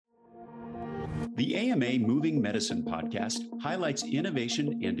The AMA Moving Medicine podcast highlights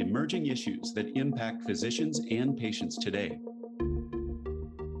innovation and emerging issues that impact physicians and patients today.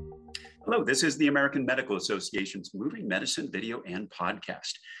 Hello, this is the American Medical Association's Moving Medicine video and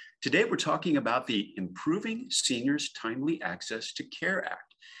podcast. Today, we're talking about the Improving Seniors Timely Access to Care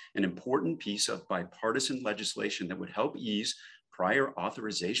Act, an important piece of bipartisan legislation that would help ease prior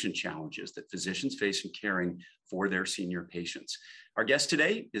authorization challenges that physicians face in caring for their senior patients. Our guest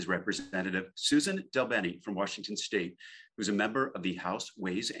today is Representative Susan DelBene from Washington State, who's a member of the House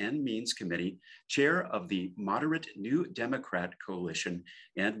Ways and Means Committee, chair of the Moderate New Democrat Coalition,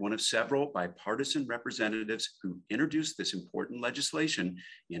 and one of several bipartisan representatives who introduced this important legislation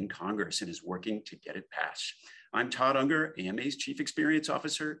in Congress and is working to get it passed. I'm Todd Unger, AMA's Chief Experience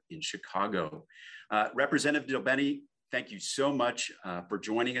Officer in Chicago. Representative DelBene, thank you so much for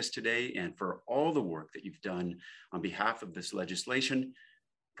joining us today and for all the work that you've done on behalf of this legislation.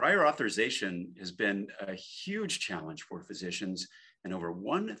 Prior authorization has been a huge challenge for physicians, and over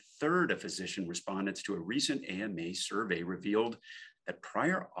 1/3 of physician respondents to a recent AMA survey revealed that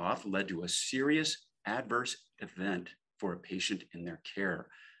prior auth led to a serious adverse event for a patient in their care.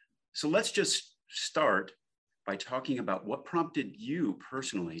 So let's just start by talking about what prompted you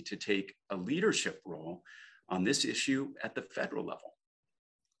personally to take a leadership role on this issue at the federal level.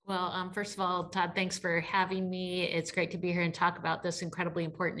 Well, first of all, Todd, thanks for having me. It's great to be here and talk about this incredibly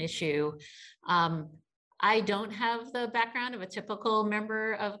important issue. I don't have the background of a typical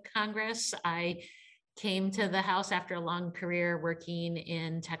member of Congress. I came to the House after a long career working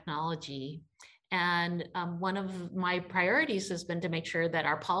in technology. And one of my priorities has been to make sure that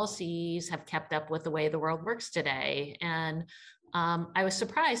our policies have kept up with the way the world works today. And I was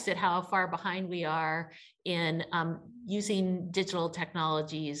surprised at how far behind we are in using digital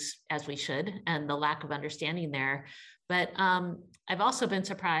technologies as we should, and the lack of understanding there. But I've also been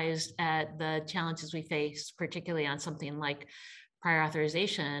surprised at the challenges we face, particularly on something like prior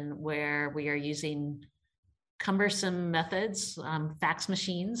authorization, where we are using cumbersome methods, fax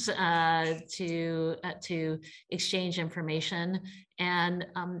machines to exchange information, and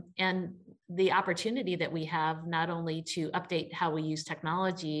the opportunity that we have not only to update how we use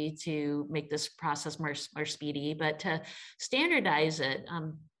technology to make this process more speedy, but to standardize it.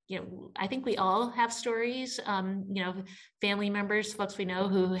 I think we all have stories, family members, folks we know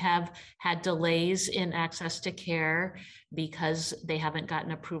who have had delays in access to care because they haven't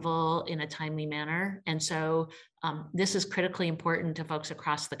gotten approval in a timely manner. And so this is critically important to folks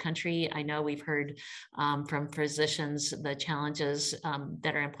across the country. I know we've heard from physicians the challenges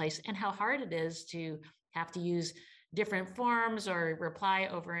that are in place and how hard it is to have to use different forms or reply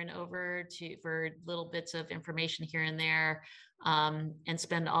over and over for little bits of information here and there, and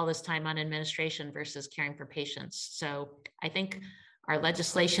spend all this time on administration versus caring for patients. So I think our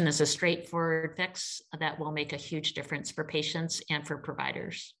legislation is a straightforward fix that will make a huge difference for patients and for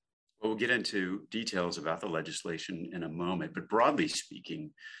providers. Well, we'll get into details about the legislation in a moment, but broadly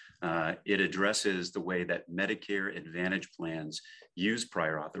speaking, it addresses the way that Medicare Advantage plans use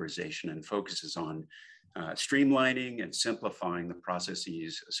prior authorization and focuses on streamlining and simplifying the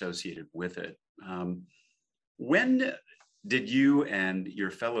processes associated with it. When did you and your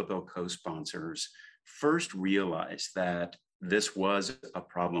fellow bill co-sponsors first realize that this was a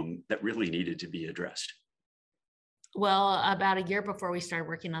problem that really needed to be addressed? Well, about a year before we started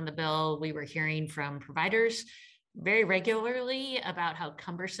working on the bill, we were hearing from providers very regularly about how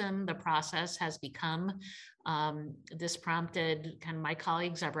cumbersome the process has become. This prompted kind of my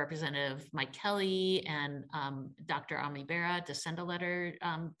colleagues, our Representative Mike Kelly and Dr. Ami Bera, to send a letter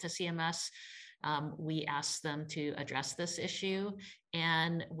to CMS. We asked them to address this issue.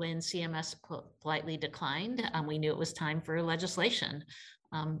 And when CMS politely declined, we knew it was time for legislation.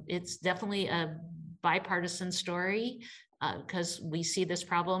 It's definitely a bipartisan story because we see this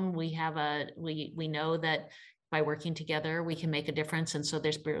problem. We know that by working together, we can make a difference. And so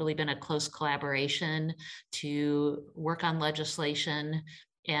there's really been a close collaboration to work on legislation,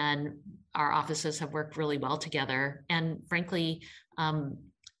 and our offices have worked really well together. And frankly,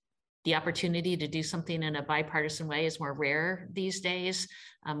 the opportunity to do something in a bipartisan way is more rare these days.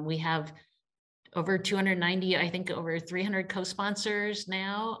 We have over 290, I think over 300 co-sponsors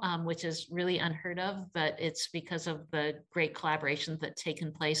now, which is really unheard of, but it's because of the great collaborations that's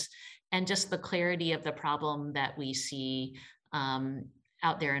taken place and just the clarity of the problem that we see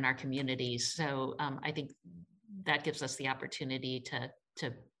out there in our communities. So I think that gives us the opportunity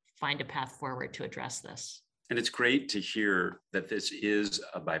to find a path forward to address this. And it's great to hear that this is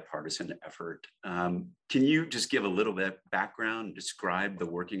a bipartisan effort. Can you just give a little bit background, describe the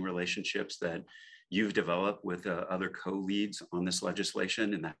working relationships that you've developed with other co-leads on this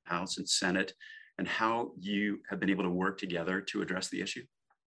legislation in the House and Senate, and how you have been able to work together to address the issue?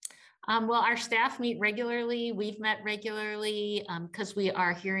 Well, our staff meet regularly. We've met regularly because we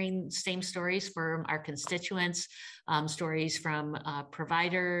are hearing same stories from our constituents, stories from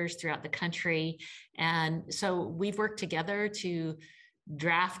providers throughout the country. And so we've worked together to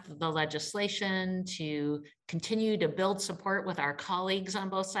draft the legislation, to continue to build support with our colleagues on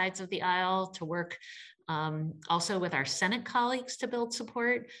both sides of the aisle, to work also with our Senate colleagues to build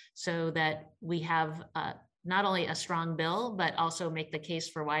support so that we have not only a strong bill, but also make the case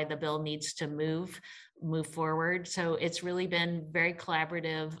for why the bill needs to move forward. So it's really been very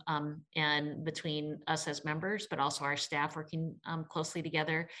collaborative and between us as members, but also our staff working closely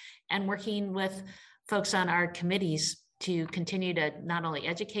together and working with folks on our committees to continue to not only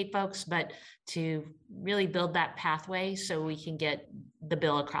educate folks, but to really build that pathway so we can get the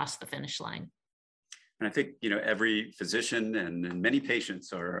bill across the finish line. And I think, every physician and many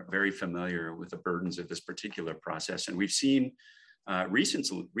patients are very familiar with the burdens of this particular process. And we've seen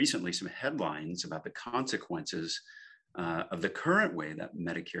recently some headlines about the consequences of the current way that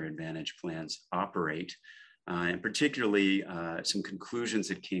Medicare Advantage plans operate, and particularly some conclusions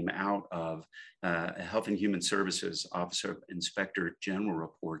that came out of a Health and Human Services Office of Inspector General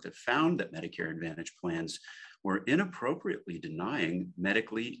report that found that Medicare Advantage plans were inappropriately denying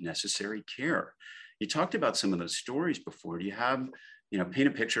medically necessary care. You talked about some of those stories before. Do you have, paint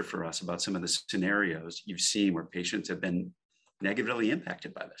a picture for us about some of the scenarios you've seen where patients have been negatively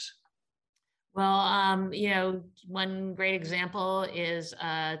impacted by this? Well, one great example is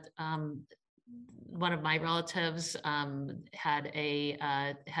one of my relatives had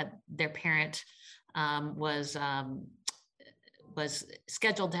their parent was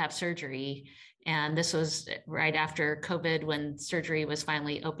scheduled to have surgery. And this was right after COVID when surgery was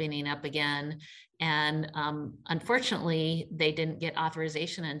finally opening up again. And unfortunately, they didn't get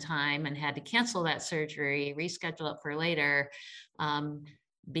authorization in time and had to cancel that surgery, reschedule it for later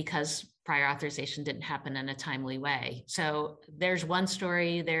because prior authorization didn't happen in a timely way. So there's one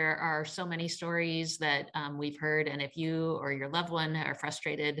story. There are so many stories that we've heard. And if you or your loved one are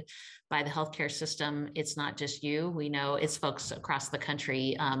frustrated by the healthcare system, it's not just you. We know it's folks across the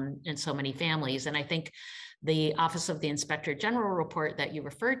country and so many families. And I think the Office of the Inspector General report that you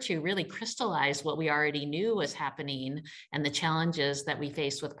referred to really crystallized what we already knew was happening and the challenges that we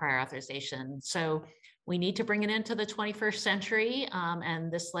faced with prior authorization. So we need to bring it into the 21st century,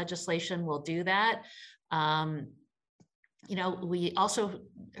 and this legislation will do that. We also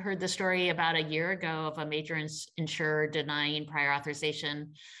heard the story about a year ago of a major insurer denying prior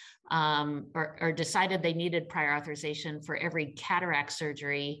authorization or decided they needed prior authorization for every cataract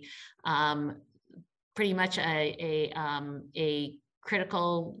surgery. Pretty much a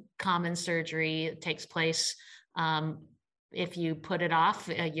critical common surgery takes place. If you put it off,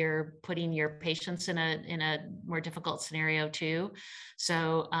 you're putting your patients in a more difficult scenario too.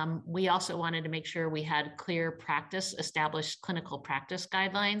 So we also wanted to make sure we had clear established clinical practice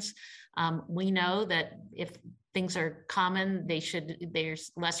guidelines. We know that if things are common,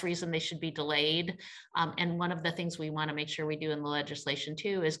 there's less reason they should be delayed. And one of the things we want to make sure we do in the legislation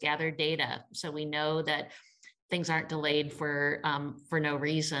too is gather data. So we know that things aren't delayed for no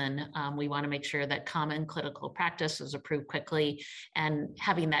reason. We want to make sure that common clinical practice is approved quickly, and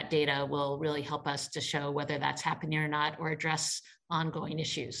having that data will really help us to show whether that's happening or not, or address ongoing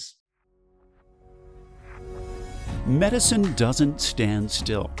issues. Medicine doesn't stand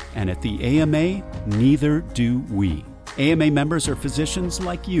still, and at the AMA, neither do we. AMA members are physicians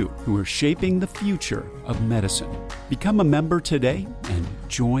like you who are shaping the future of medicine. Become a member today and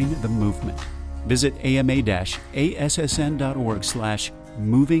join the movement. Visit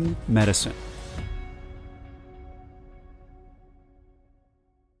ama-assn.org/movingmedicine.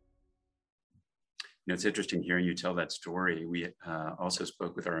 It's interesting hearing you tell that story. We also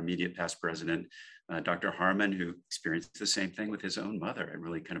spoke with our immediate past president, Dr. Harmon, who experienced the same thing with his own mother. It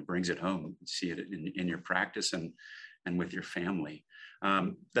really kind of brings it home. You see it in your practice and with your family.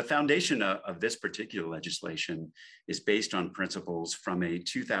 The foundation of this particular legislation is based on principles from a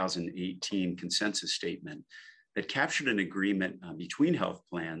 2018 consensus statement that captured an agreement between health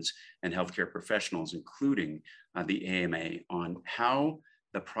plans and healthcare professionals, including the AMA, on how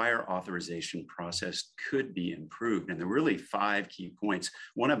the prior authorization process could be improved. And there were really 5 key points.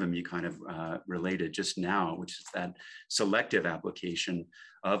 One of them you kind of related just now, which is that selective application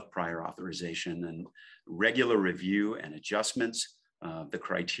of prior authorization and regular review and adjustments, the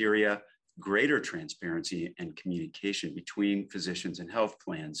criteria, greater transparency and communication between physicians and health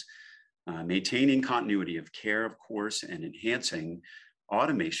plans, maintaining continuity of care, of course, and enhancing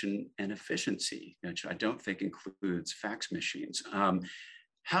automation and efficiency, which I don't think includes fax machines.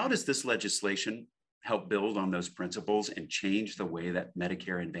 How does this legislation help build on those principles and change the way that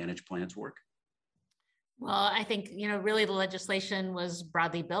Medicare Advantage plans work? Well, I think, really the legislation was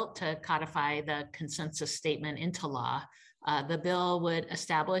broadly built to codify the consensus statement into law. The bill would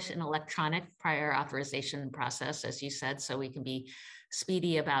establish an electronic prior authorization process, as you said, so we can be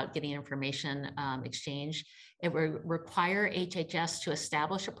speedy about getting information exchange. It would require HHS to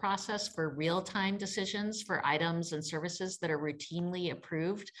establish a process for real-time decisions for items and services that are routinely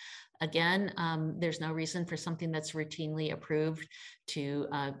approved. Again, there's no reason for something that's routinely approved to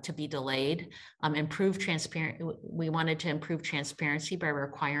be delayed. We wanted to improve transparency by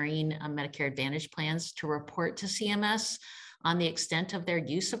requiring Medicare Advantage plans to report to CMS on the extent of their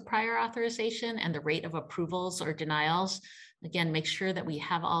use of prior authorization and the rate of approvals or denials. Again, make sure that we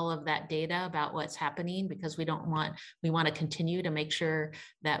have all of that data about what's happening, because we want to continue to make sure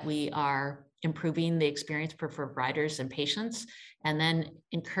that we are improving the experience for providers and patients, and then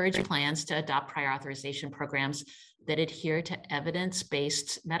encourage plans to adopt prior authorization programs that adhere to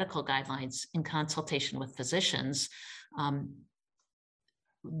evidence-based medical guidelines in consultation with physicians.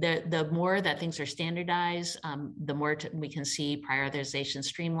 The more that things are standardized, the more we can see prior authorization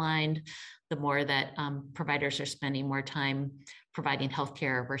streamlined, the more that providers are spending more time providing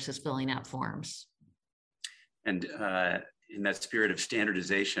healthcare versus filling out forms. And in that spirit of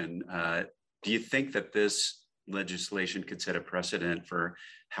standardization, do you think that this legislation could set a precedent for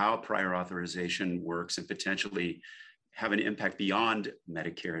how prior authorization works and potentially have an impact beyond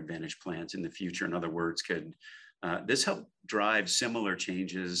Medicare Advantage plans in the future? In other words, could this help drive similar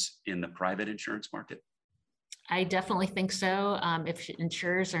changes in the private insurance market? I definitely think so. If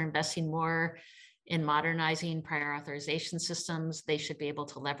insurers are investing more in modernizing prior authorization systems, they should be able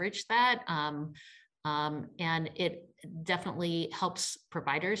to leverage that. And it definitely helps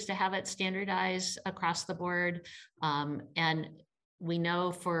providers to have it standardized across the board. And we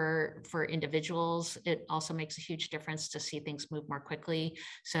know for individuals, it also makes a huge difference to see things move more quickly.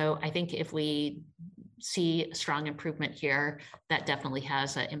 So I think if we see strong improvement here, that definitely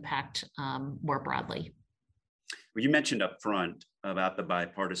has an impact more broadly. Well, you mentioned up front about the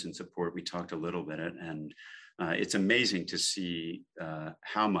bipartisan support. We talked a little bit, and it's amazing to see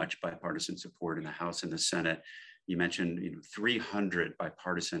how much bipartisan support in the House and the Senate. You mentioned 300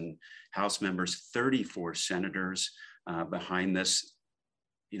 bipartisan House members, 34 senators behind this.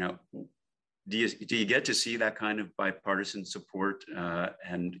 Do you get to see that kind of bipartisan support?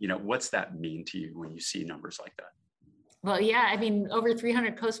 And what's that mean to you when you see numbers like that? Well, yeah, I mean, over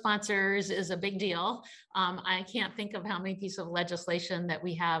 300 co-sponsors is a big deal. I can't think of how many pieces of legislation that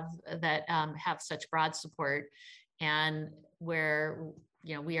we have that have such broad support, and where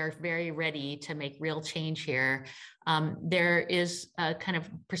we are very ready to make real change here. There is a kind of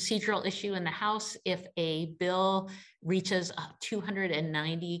procedural issue in the House. If a bill reaches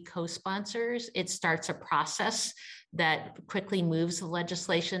 290 co-sponsors, it starts a process that quickly moves the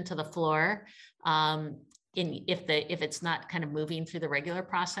legislation to the floor. If it's not kind of moving through the regular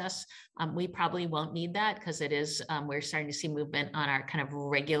process, we probably won't need that, because it is we're starting to see movement on our kind of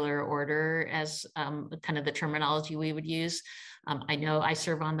regular order, as kind of the terminology we would use. I know I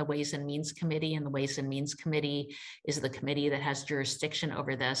serve on the Ways and Means Committee, and the Ways and Means Committee is the committee that has jurisdiction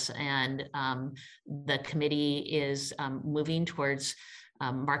over this, and the committee is moving towards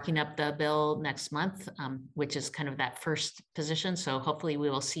marking up the bill next month, which is kind of that first position. So hopefully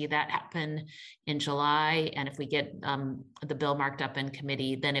we will see that happen in July. And if we get the bill marked up in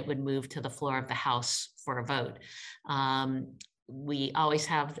committee, then it would move to the floor of the House for a vote. We always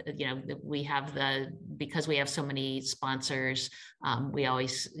have, because we have so many sponsors, we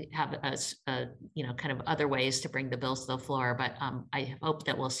always have kind of other ways to bring the bills to the floor. But I hope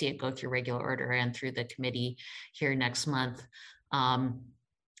that we'll see it go through regular order and through the committee here next month.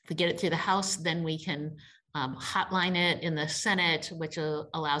 If we get it through the House, then we can hotline it in the Senate, which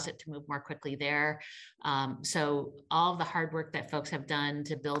allows it to move more quickly there. So all of the hard work that folks have done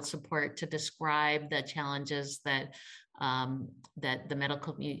to build support, to describe the challenges that the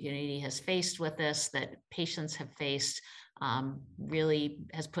medical community has faced with this, that patients have faced, really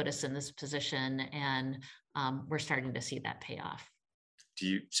has put us in this position, and we're starting to see that pay off. Do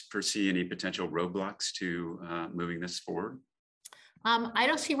you foresee any potential roadblocks to moving this forward? I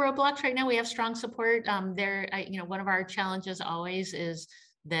don't see roadblocks right now. We have strong support there. One of our challenges always is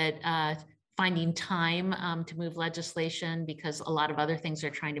that finding time to move legislation, because a lot of other things are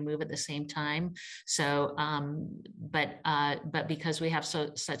trying to move at the same time. So, but because we have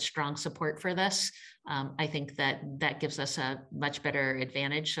such strong support for this, I think that gives us a much better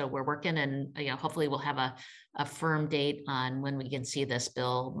advantage. So we're working, and hopefully we'll have a firm date on when we can see this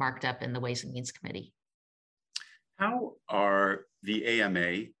bill marked up in the Ways and Means Committee. How are the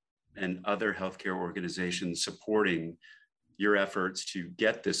AMA and other healthcare organizations supporting your efforts to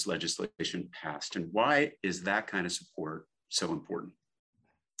get this legislation passed? And why is that kind of support so important?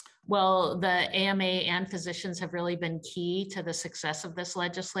 Well, the AMA and physicians have really been key to the success of this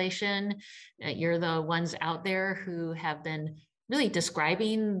legislation. You're the ones out there who have been really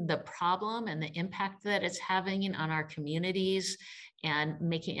describing the problem and the impact that it's having on our communities, and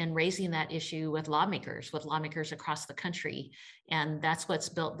raising that issue with lawmakers across the country. And that's what's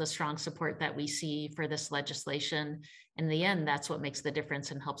built the strong support that we see for this legislation. In the end, that's what makes the difference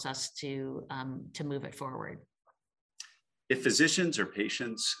and helps us to move it forward. If physicians or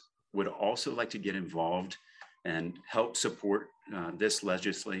patients would also like to get involved and help support this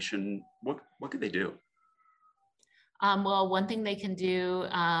legislation, what could they do? Well, one thing they can do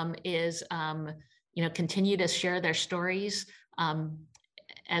is continue to share their stories.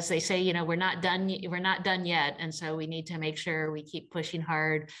 As they say, we're not done yet. And so we need to make sure we keep pushing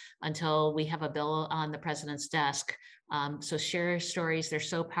hard until we have a bill on the president's desk. So share stories, they're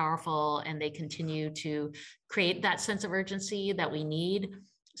so powerful, and they continue to create that sense of urgency that we need.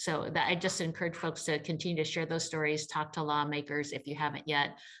 So that I just encourage folks to continue to share those stories, talk to lawmakers if you haven't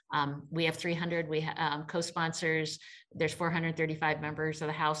yet. We have 300 co-sponsors. There's 435 members of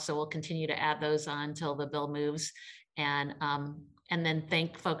the House, so we'll continue to add those on until the bill moves. And then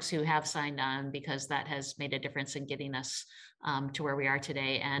thank folks who have signed on, because that has made a difference in getting us to where we are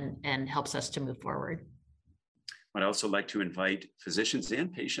today and helps us to move forward. I'd also like to invite physicians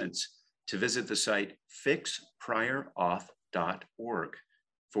and patients to visit the site fixpriorauth.org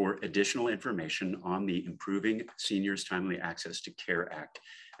for additional information on the Improving Seniors Timely Access to Care Act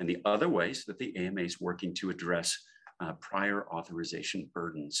and the other ways that the AMA is working to address prior authorization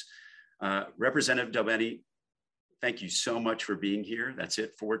burdens. Representative Del Bene, thank you so much for being here. That's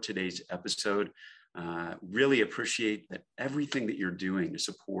it for today's episode. Really appreciate that everything that you're doing to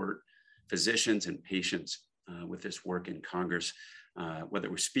support physicians and patients with this work in Congress, whether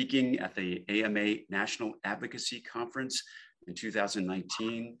we're speaking at the AMA National Advocacy Conference in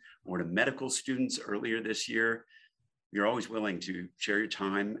 2019 or to medical students earlier this year. You're always willing to share your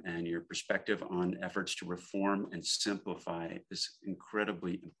time and your perspective on efforts to reform and simplify this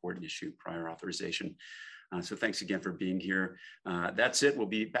incredibly important issue, prior authorization. So thanks again for being here. That's it. We'll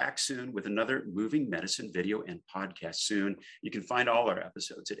be back soon with another Moving Medicine video and podcast soon. You can find all our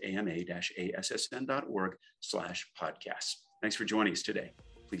episodes at ama-assn.org/podcasts. Thanks for joining us today.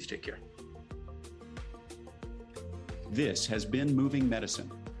 Please take care. This has been Moving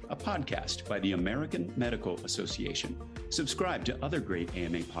Medicine, a podcast by the American Medical Association. Subscribe to other great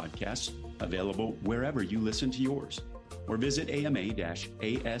AMA podcasts available wherever you listen to yours, or visit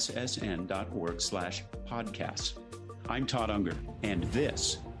ama-assn.org/podcasts. I'm Todd Unger, and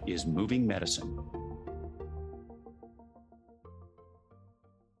this is Moving Medicine.